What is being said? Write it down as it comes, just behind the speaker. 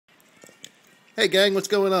Hey gang, what's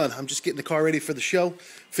going on? I'm just getting the car ready for the show,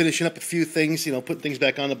 finishing up a few things, putting things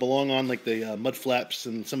back on that belong on, like the mud flaps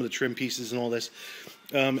and some of the trim pieces and all this.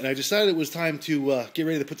 And I decided it was time to get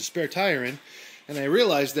ready to put the spare tire in, and I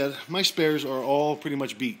realized that my spares are all pretty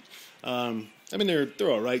much beat. I mean, they're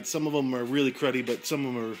all right. Some of them are really cruddy, but some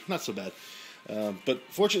of them are not so bad. But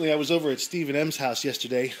fortunately, I was over at Steve and M's house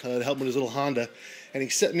yesterday to help him with his little Honda, and he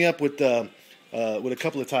set me up with a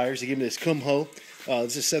couple of tires. He gave me this Kumho.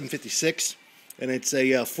 This is 756. And it's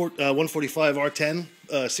a 145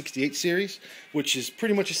 R10 68 series, which is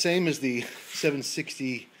pretty much the same as the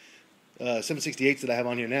 768s that I have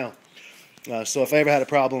on here now. So if I ever had a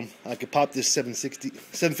problem, I could pop this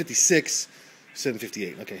 756,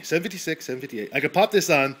 758. Okay, 756, 758. I could pop this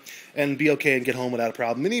on and be okay and get home without a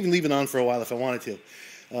problem, and even leave it on for a while if I wanted to.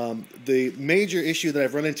 The major issue that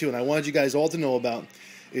I've run into, and I wanted you guys all to know about,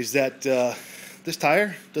 is that this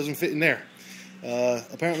tire doesn't fit in there.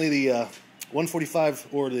 Apparently the 145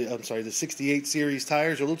 or the 68 series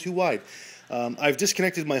tires are a little too wide. I've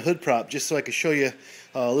disconnected my hood prop just so I can show you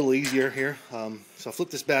a little easier here. So I'll flip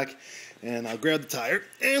this back and I'll grab the tire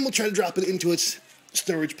and we'll try to drop it into its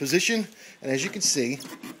storage position. And as you can see,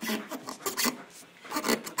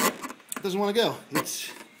 it doesn't want to go.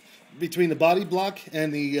 It's between the body block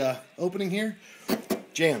and the opening here,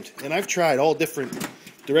 jammed. And I've tried all different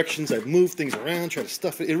directions. I've moved things around, tried to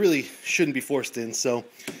stuff it. It really shouldn't be forced in, so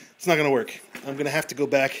it's not going to work. I'm going to have to go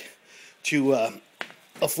back to a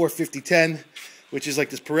 450-10, which is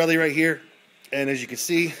like this Pirelli right here. And as you can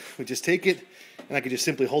see, we just take it, and I can just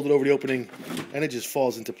simply hold it over the opening, and it just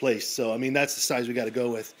falls into place. So, I mean, that's the size we got to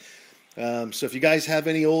go with. So if you guys have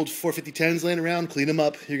any old 450-10s laying around, clean them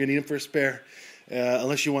up. You're going to need them for a spare,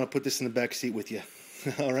 unless you want to put this in the back seat with you.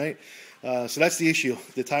 All right? So that's the issue.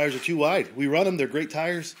 The tires are too wide. We run them. They're great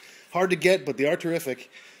tires. Hard to get, but they are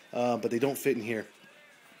terrific. But they don't fit in here.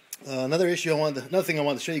 Another thing I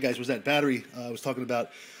wanted to show you guys was that battery I was talking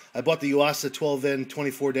about. I bought the Yuasa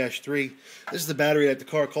 12N24-3. This is the battery that the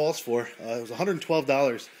car calls for. It was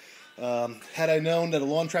 $112. Had I known that a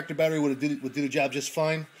lawn tractor battery would do the job just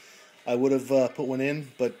fine, I would have put one in.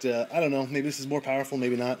 But I don't know. Maybe this is more powerful.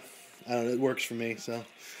 Maybe not. I don't know. It works for me. So,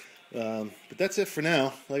 but that's it for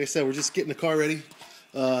now. Like I said, we're just getting the car ready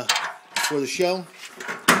for the show.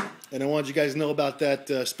 And I wanted you guys to know about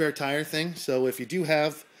that spare tire thing. So if you do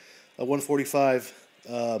have a 145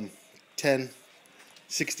 10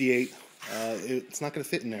 68, it's not going to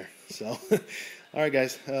fit in there. So, all right,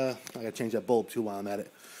 guys. I got to change that bulb too while I'm at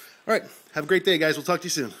it. All right. Have a great day, guys. We'll talk to you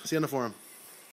soon. See you on the forum.